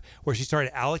YNAB where she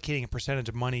started allocating a percentage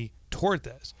of money toward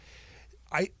this.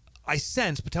 I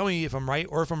sense, but tell me if I'm right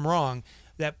or if I'm wrong,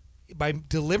 that by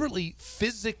deliberately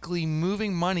physically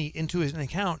moving money into an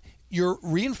account, you're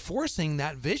reinforcing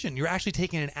that vision. You're actually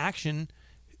taking an action,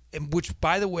 which,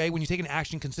 by the way, when you take an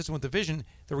action consistent with the vision,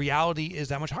 the reality is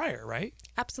that much higher, right?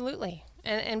 Absolutely.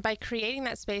 And by creating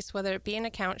that space, whether it be an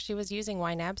account, she was using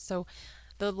YNAB. So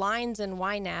the lines in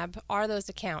YNAB are those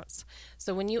accounts.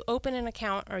 So when you open an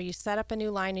account or you set up a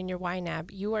new line in your YNAB,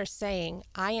 you are saying,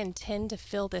 I intend to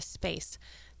fill this space.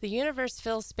 The universe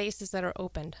fills spaces that are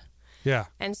opened. Yeah.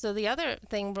 And so the other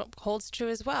thing holds true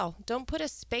as well. Don't put a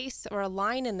space or a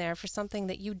line in there for something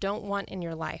that you don't want in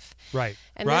your life. Right.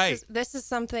 And this is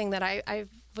something that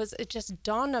it just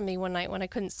dawned on me one night when I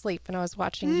couldn't sleep and I was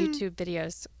watching YouTube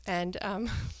videos. And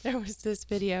there was this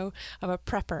video of a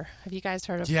prepper. Have you guys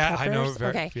heard of preppers? Yeah, I know.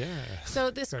 Okay. Yeah. So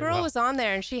this girl was on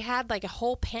there and she had like a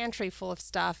whole pantry full of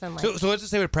stuff. And So let's just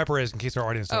say what prepper is in case our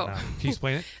audience don't know. Can you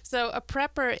explain it? So a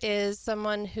prepper is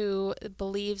someone who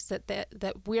believes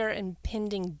that we're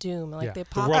impending doom, like the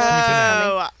apocalypse. world's coming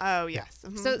to an end. Oh, yes.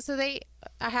 Mm-hmm. So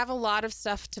I have a lot of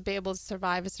stuff to be able to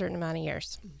survive a certain amount of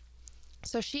years.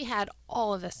 So she had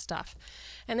all of this stuff.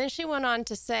 And then she went on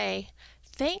to say,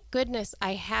 thank goodness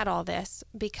I had all this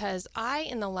because I,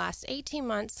 in the last 18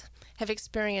 months, have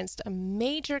experienced a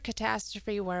major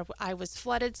catastrophe where I was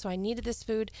flooded, so I needed this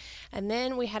food. And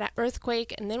then we had an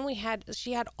earthquake, and then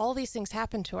she had all these things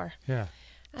happen to her. Yeah.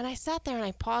 And I sat there and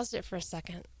I paused it for a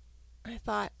second. I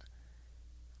thought,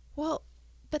 well,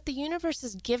 but the universe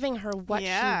is giving her what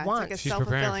Yeah, she wants. it's like a She's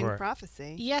preparing self-fulfilling for it.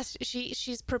 prophecy. Yes,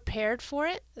 she's prepared for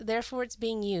it. Therefore, it's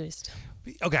being used.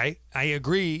 Okay, I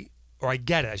agree, or I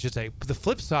get it, I should say. But the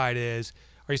flip side is,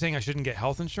 are you saying I shouldn't get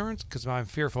health insurance because I'm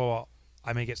fearful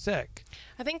I may get sick?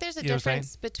 I think there's a You know what I'm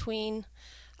difference between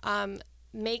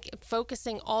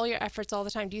focusing all your efforts all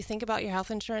the time. Do you think about your health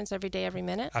insurance every day, every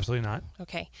minute? Absolutely not.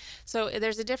 Okay. So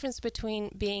there's a difference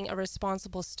between being a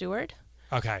responsible steward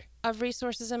Okay, of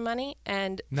resources and money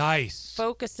and nice.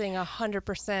 focusing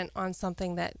 100% on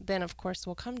something that then, of course,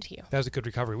 will come to you. That was a good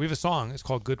recovery. We have a song. It's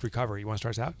called Good Recovery. You want to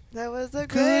start us out? That was a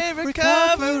Good good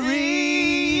recovery.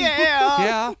 recovery. Yeah.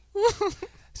 Yeah.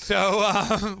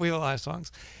 So we have a lot of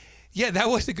songs. Yeah, that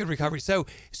was a good recovery. So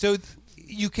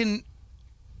you can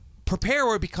prepare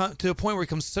where it becomes to a point where it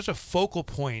becomes such a focal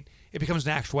point, it becomes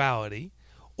an actuality,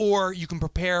 or you can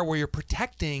prepare where you're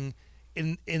protecting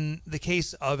in the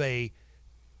case of a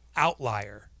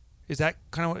outlier. Is that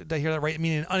kind of what, did I hear that right? I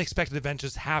mean, an unexpected event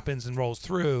just happens and rolls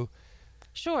through.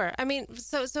 Sure. I mean,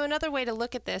 so another way to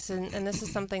look at this, and this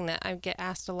is something that I get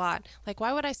asked a lot, like,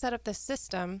 why would I set up this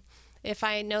system if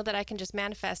I know that I can just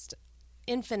manifest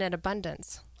infinite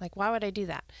abundance? Like, why would I do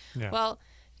that? Yeah. Well,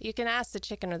 you can ask the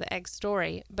chicken or the egg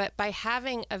story, but by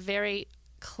having a very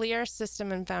clear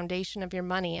system and foundation of your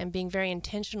money and being very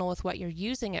intentional with what you're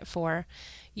using it for,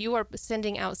 you are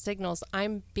sending out signals.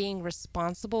 I'm being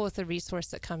responsible with the resource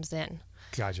that comes in.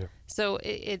 Gotcha. So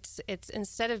it's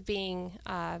instead of being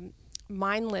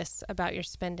mindless about your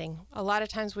spending, a lot of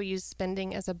times we use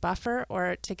spending as a buffer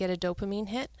or to get a dopamine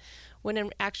hit, when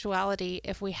in actuality,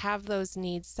 if we have those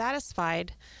needs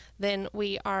satisfied, then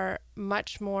we are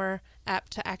much more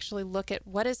apt to actually look at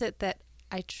what is it that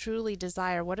I truly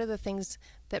desire, what are the things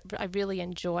that I really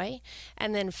enjoy,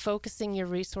 and then focusing your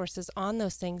resources on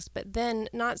those things, but then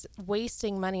not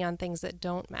wasting money on things that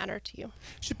don't matter to you.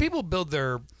 Should people build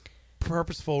their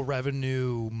purposeful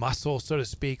revenue muscle, so to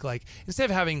speak? Like, instead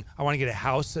of having, I want to get a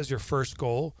house as your first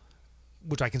goal,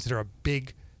 which I consider a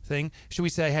big thing, should we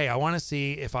say, hey, I want to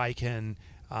see if I can,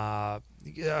 a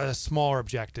smaller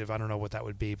objective, I don't know what that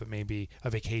would be, but maybe a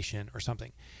vacation or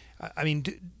something. I mean,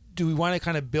 do we want to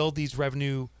kind of build these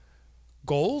revenue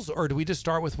goals, or do we just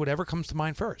start with whatever comes to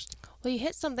mind first? Well, you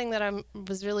hit something that I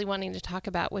was really wanting to talk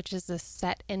about, which is the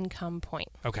set income point.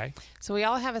 Okay. So we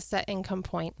all have a set income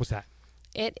point. What's that?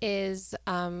 It is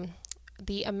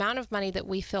the amount of money that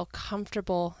we feel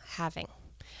comfortable having.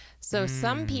 So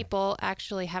some people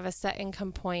actually have a set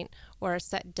income point or a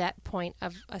set debt point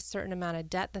of a certain amount of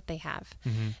debt that they have.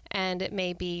 Mm-hmm. And it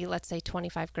may be, let's say,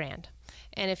 25 grand.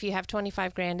 And if you have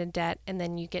 25 grand in debt and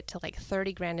then you get to like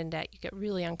 30 grand in debt, you get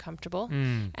really uncomfortable.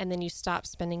 And then you stop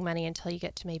spending money until you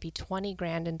get to maybe 20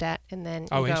 grand in debt. And then you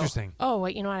go, interesting. oh,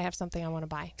 wait, you know what? I have something I want to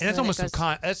buy. And that's then almost it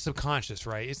goes- that's subconscious,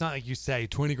 right? It's not like you say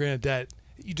 20 grand of debt.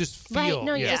 You just feel. Right.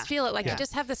 No, you yeah. just feel it. Like you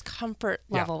just have this comfort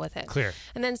level with it. Clear.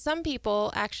 And then some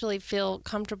people actually feel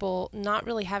comfortable not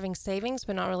really having savings,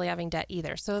 but not really having debt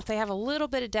either. So if they have a little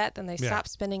bit of debt, then they stop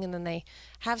spending, and then they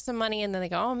have some money, and then they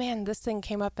go, oh man, this thing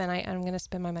came up and I'm going to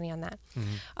spend my money on that.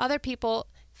 Mm-hmm. Other people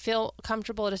feel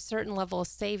comfortable at a certain level of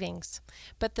savings,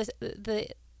 but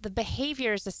the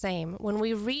behavior is the same. When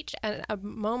we reach a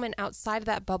moment outside of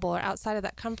that bubble or outside of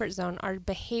that comfort zone, our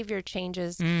behavior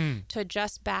changes to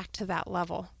adjust back to that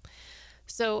level.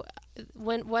 So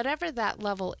when whatever that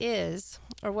level is,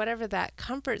 or whatever that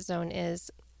comfort zone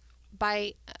is,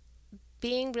 by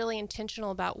being really intentional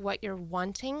about what you're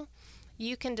wanting,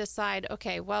 you can decide,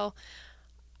 okay, well,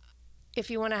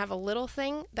 if you want to have a little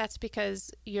thing, that's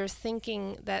because you're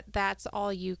thinking that that's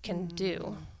all you can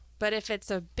do. But if it's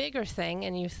a bigger thing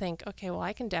and you think, okay, well,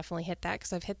 I can definitely hit that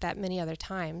because I've hit that many other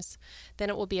times, then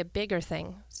it will be a bigger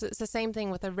thing. So it's the same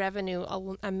thing with a revenue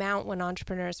amount when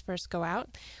entrepreneurs first go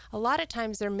out. A lot of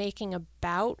times they're making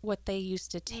about what they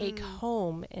used to take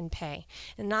home and pay,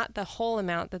 and not the whole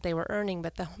amount that they were earning,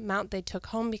 but the amount they took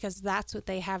home, because that's what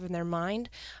they have in their mind.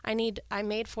 I made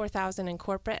 $4,000 in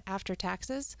corporate after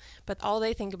taxes, but all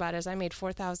they think about is I made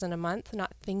 $4,000 a month,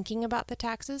 not thinking about the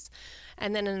taxes.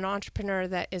 And then an entrepreneur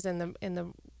that is in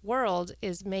the world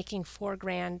is making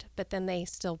 $4,000, but then they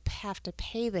still have to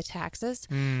pay the taxes.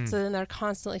 So then they're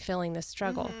constantly feeling the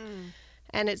struggle.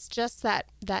 And it's just that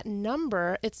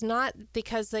number. It's not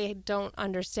because they don't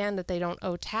understand that they don't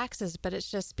owe taxes, but it's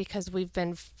just because we've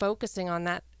been focusing on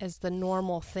that as the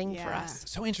normal thing for us.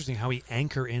 So interesting how we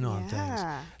anchor in on things.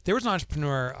 There was an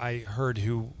entrepreneur I heard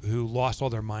who lost all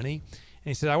their money, and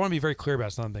he said, I want to be very clear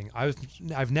about something.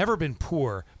 I've never been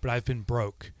poor, but I've been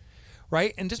broke.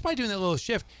 Right? And just by doing that little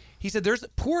shift, He said,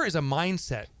 poor is a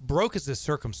mindset, broke is a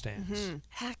circumstance.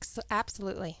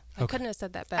 Absolutely. I Okay. couldn't have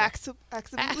said that better.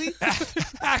 Absolutely.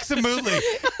 Absolutely.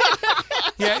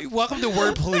 Yeah, welcome to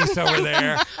word police over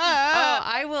there.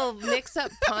 I will mix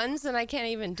up puns and I can't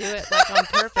even do it like on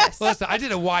purpose. Listen, I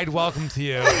did a wide welcome to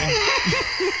you.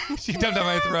 And she dumped down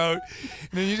my throat.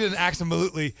 And then you did an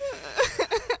absolutely.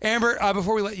 Amber,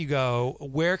 before we let you go,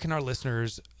 where can our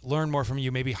listeners learn more from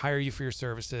you, maybe hire you for your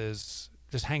services,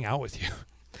 just hang out with you?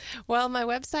 Well, my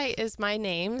website is my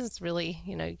name. It's really,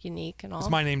 unique and all. It's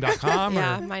myname.com?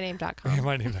 Yeah, or? myname.com.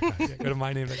 myname.com. Yeah, go to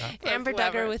myname.com. Amber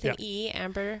Duggar with Yeah. an E,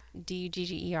 Amber,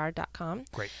 DUGGER.com.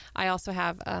 Great. I also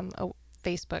have a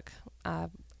Facebook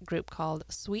group called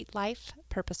Sweet Life,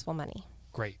 Purposeful Money.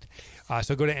 Great.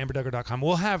 So go to amberduggar.com.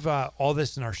 We'll have all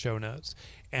this in our show notes.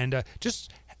 And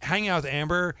just hanging out with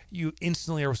Amber, you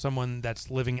instantly are with someone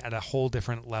that's living at a whole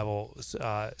different level,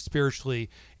 spiritually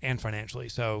and financially.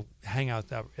 So hang out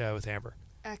with Amber.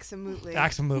 Absolutely.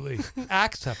 Absolutely.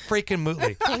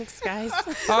 Freaking-mootly. Thanks, guys.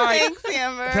 All right. Thanks,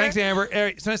 Amber. Thanks, Amber. All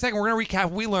right, so in a second, we're going to recap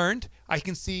what we learned. I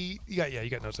can see you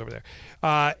got notes over there.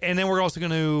 And then we're also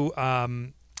going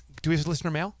to do we have listener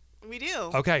mail? We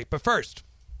do. Okay, but first.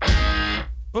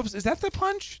 Oops, is that the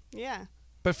punch? Yeah.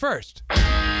 But first.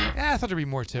 I thought there'd be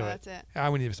more to it. That's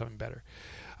it. We need something better.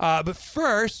 But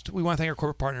first, we want to thank our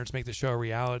corporate partners to make the show a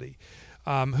reality.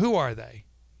 Who are they?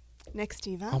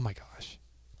 Nextiva. Oh my gosh.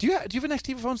 Do you have a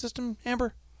Nextiva phone system,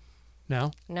 Amber?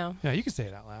 No? No, No, you can say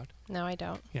it out loud. no, I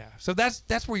don't. Yeah. So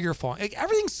that's where you're falling. Like,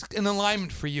 everything's in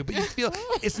alignment for you, but you feel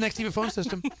it's an Nextiva phone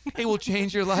system. It will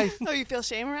change your life. Oh, you feel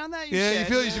shame around that? You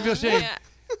should feel shame. Yeah.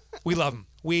 We love them.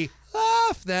 We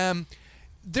love them.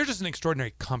 They're just an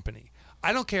extraordinary company.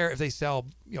 I don't care if they sell,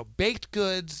 baked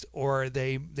goods or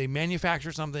they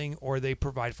manufacture something or they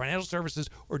provide financial services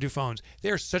or do phones.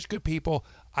 They are such good people.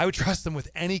 I would trust them with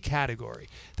any category.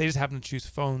 They just happen to choose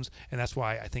phones, and that's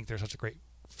why I think they're such a great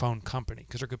phone company,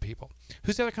 because they're good people.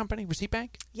 Who's the other company? Receipt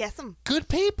Bank? Yes. Good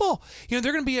people. They're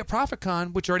going to be at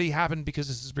ProfitCon, which already happened because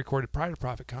this is recorded prior to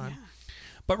ProfitCon. Yeah.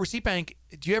 But Receipt Bank,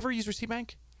 do you ever use Receipt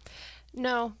Bank?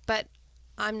 No, but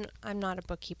I'm not a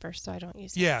bookkeeper, so I don't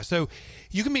use it. Yeah, so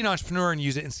you can be an entrepreneur and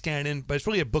use it and scan it in, but it's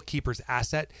really a bookkeeper's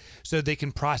asset, so they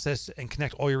can process and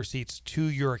connect all your receipts to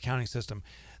your accounting system.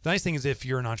 The nice thing is if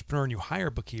you're an entrepreneur and you hire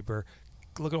a bookkeeper,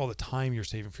 look at all the time you're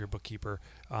saving for your bookkeeper,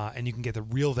 and you can get the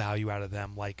real value out of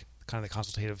them, like kind of the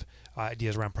consultative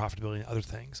ideas around profitability and other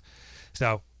things.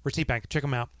 So Receipt Bank, check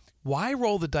them out. Why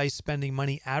roll the dice spending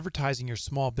money advertising your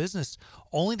small business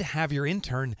only to have your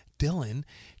intern, Dylan,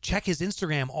 check his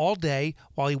Instagram all day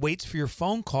while he waits for your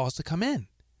phone calls to come in?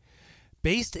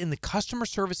 Based in the customer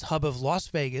service hub of Las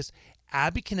Vegas,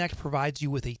 Abby Connect provides you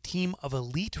with a team of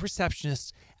elite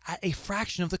receptionists at a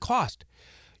fraction of the cost.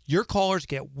 Your callers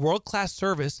get world-class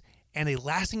service and a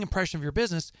lasting impression of your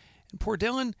business, and poor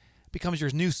Dylan becomes your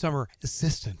new summer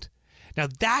assistant. Now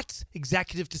that's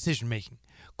executive decision making.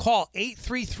 Call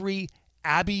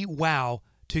 833-ABBY-WOW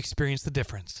to experience the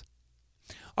difference.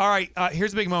 All right,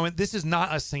 here's a big moment. This is not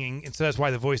us singing, and so that's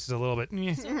why the voice is a little bit. So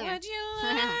what'd you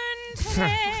learn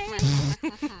today?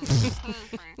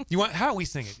 How do we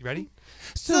sing it? You ready?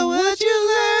 So what'd you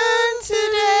learn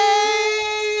today?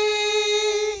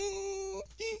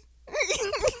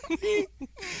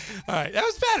 All right, that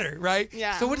was better, right?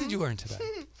 Yeah. So what did you learn today?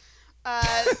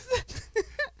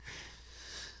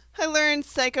 I learned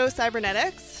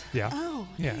psycho-cybernetics. Yeah. Oh.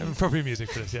 Yeah, appropriate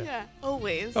music for this, yeah. Yeah,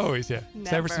 always. Always, yeah.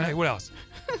 Never. Cybersonic, what else?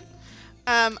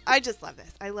 I just love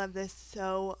this. I love this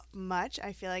so much.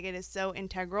 I feel like it is so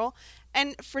integral.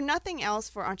 And for nothing else,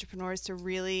 for entrepreneurs to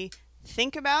really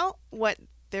think about what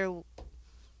their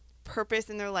purpose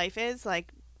in their life is.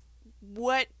 Like,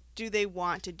 what do they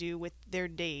want to do with their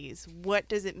days? What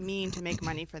does it mean to make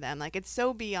money for them? Like, it's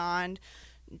so beyond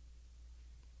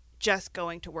just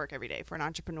going to work every day for an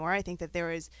entrepreneur. I think that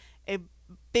there is a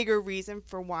bigger reason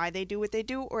for why they do what they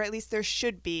do, or at least there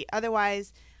should be.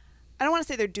 Otherwise, I don't want to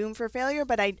say they're doomed for failure,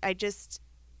 but I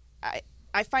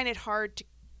find it hard to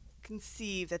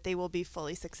conceive that they will be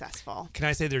fully successful. Can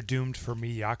I say they're doomed for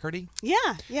mediocrity?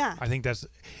 Yeah. I think that's,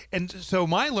 and so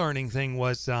my learning thing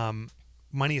was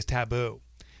money is taboo.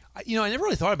 I never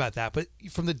really thought about that, but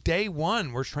from the day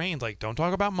one, we're trained, like, don't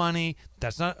talk about money.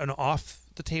 That's not an off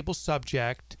the table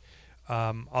subject.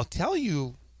 I'll tell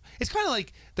you, it's kind of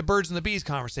like the birds and the bees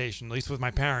conversation, at least with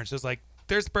my parents. It's like,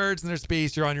 there's birds and there's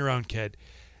bees. You're on your own, kid.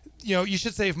 You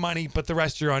should save money, but the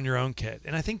rest you're on your own, kid.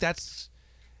 And I think that's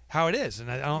how it is. And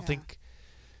I don't think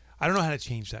I don't know how to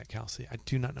change that, Kelsey. I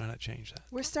do not know how to change that.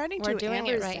 We're starting We're to. doing it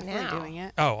Amber's right definitely now. doing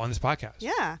it. Oh, on this podcast.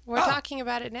 Yeah. We're talking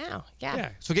about it now. Yeah. Yeah.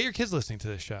 So get your kids listening to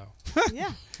this show.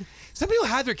 Yeah. Some people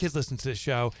have their kids listen to this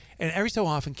show, and every so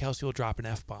often Kelsey will drop an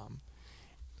F-bomb.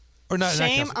 Or not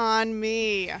Shame Kelsey, on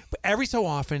me. but every so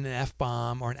often an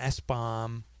F-bomb or an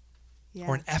S-bomb Yeah.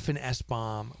 or an F and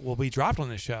S-bomb will be dropped on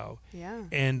the show. Yeah.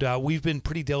 And we've been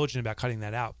pretty diligent about cutting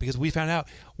that out because we found out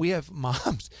we have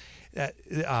moms. I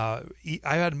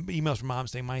had emails from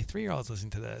moms saying, my 3-year-old's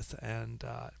listening to this and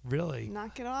really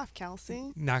Knock it off,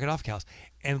 Kelsey. knock it off, Kels,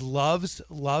 and loves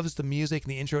the music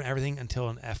and the intro and everything until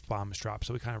an F-bomb is dropped.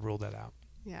 So we kind of ruled that out.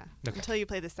 Yeah. Okay. Until you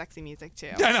play the sexy music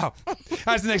too. I know.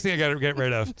 That's the next thing I got to get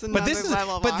rid of. It's But this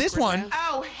another level of this one, awkwardness.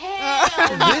 Oh,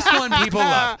 hell. this one people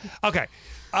love. Okay.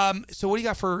 So what do you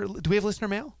got for? Do we have listener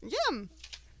mail? Yum.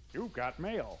 You got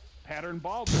mail. Pattern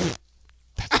baldness.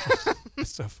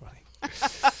 That's so funny.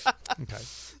 Okay.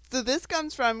 So this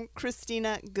comes from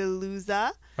Christina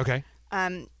Galuza. Okay.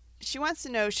 She wants to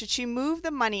know, should she move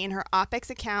the money in her OPEX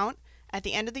account at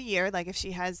the end of the year, like if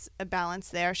she has a balance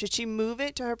there, should she move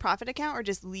it to her profit account or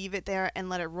just leave it there and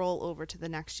let it roll over to the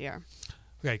next year?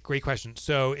 Okay. Great question.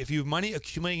 So if you have money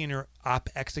accumulating in your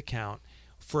OPEX account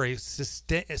for a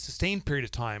sustained period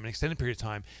of time, an extended period of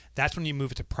time, that's when you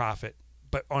move it to profit,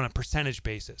 but on a percentage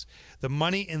basis. The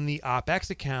money in the OPEX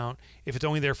account, if it's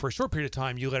only there for a short period of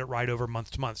time, you let it ride over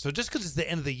month to month. So just because it's the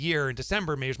end of the year in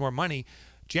December, maybe there's more money,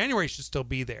 January should still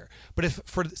be there. But if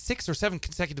for 6 or 7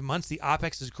 consecutive months the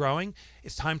OPEX is growing,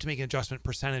 it's time to make an adjustment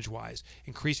percentage-wise.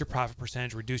 Increase your profit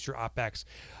percentage, reduce your OPEX.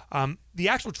 The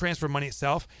actual transfer of money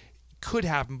itself could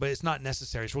happen, but it's not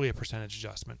necessary. It's really a percentage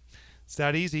adjustment. It's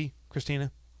that easy,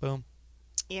 Christina. Boom.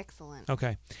 Excellent.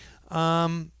 Okay.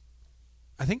 I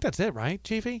think that's it, right,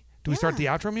 Chiefy? Do we start the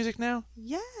outro music now?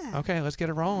 Yeah. Okay, let's get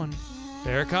it rolling.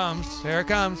 There it comes. There it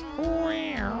comes.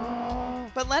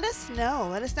 But let us know.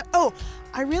 Let us know. Oh,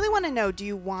 I really want to know, do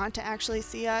you want to actually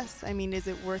see us? I mean, is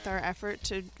it worth our effort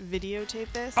to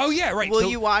videotape this? Oh, yeah, right. Will So-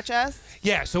 you watch us?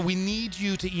 Yeah, so we need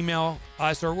you to email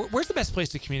us, or where's the best place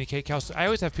to communicate, Kelsey? I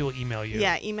always have people email you.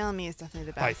 Yeah, email me is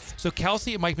definitely the Right. best. So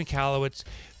Kelsey at Mike Michalowicz,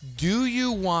 do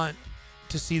you want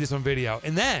to see this on video?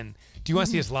 And then, do you want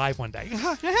to see us live one day?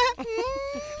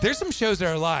 There's some shows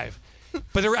that are live,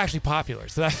 but they're actually popular.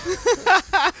 So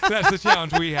that's the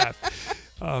challenge we have.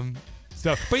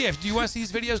 But yeah, do you want to see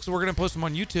these videos? Because we're going to post them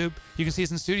on YouTube. You can see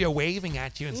us in the studio waving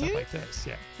at you and stuff like this.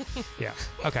 Yeah. Yeah.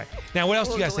 Okay. Now, what else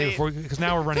do you guys say before? Because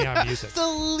now we're running out of music.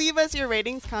 So leave us your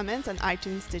ratings, comments on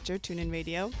iTunes, Stitcher, TuneIn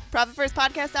Radio,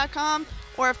 ProfitFirstPodcast.com,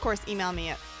 or of course, email me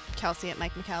at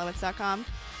Kelsey@MikeMichalowicz.com.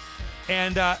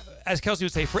 And as Kelsey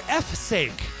would say, for F's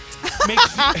sake,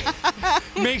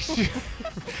 make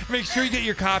sure you get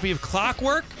your copy of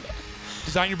Clockwork.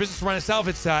 Design Your Business to Run Itself.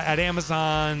 It's at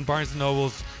Amazon, Barnes &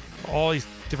 Nobles, all these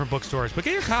different bookstores. But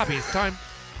get your copy. It's time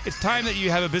that you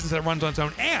have a business that runs on its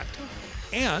own.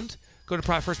 And go to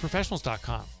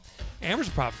ProfitFirstProfessionals.com. Amber's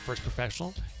a Profit First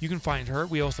Professional. You can find her.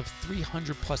 We also have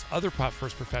 300 plus other Profit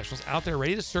First Professionals out there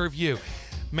ready to serve you.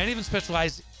 Many of them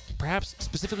specialize perhaps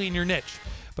specifically in your niche.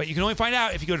 But you can only find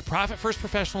out if you go to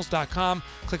ProfitFirstProfessionals.com,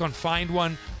 click on Find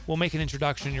One. We'll make an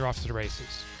introduction and you're off to the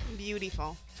races.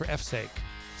 Beautiful. For F's sake,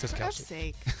 says For F's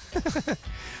Kelsey. sake.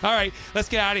 All right, let's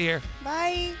get out of here.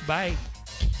 Bye. Bye.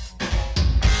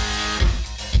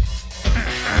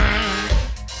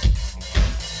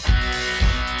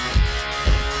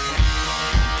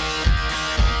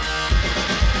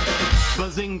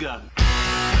 Bazinga.